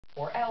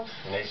or else.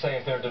 And they say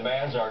if their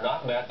demands are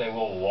not met, they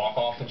will walk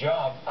off the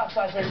job. Fox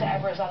 5's Lisa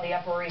Evers on the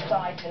Upper East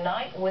Side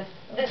tonight with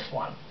this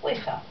one.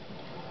 Lisa.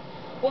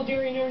 Well,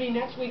 Deary and Ernie,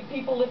 next week,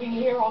 people living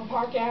here on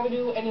Park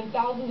Avenue and in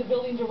thousands of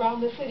buildings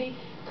around the city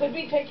could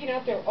be taking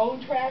out their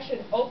own trash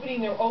and opening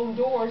their own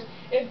doors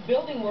if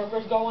building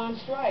workers go on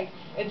strike.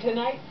 And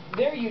tonight,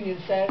 their union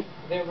says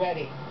they're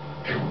ready.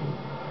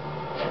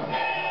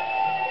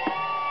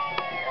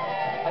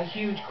 A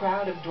huge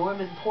crowd of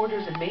doormen,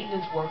 porters, and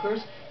maintenance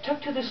workers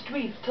took to the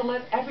streets to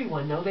let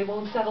everyone know they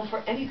won't settle for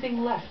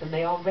anything less than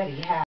they already have.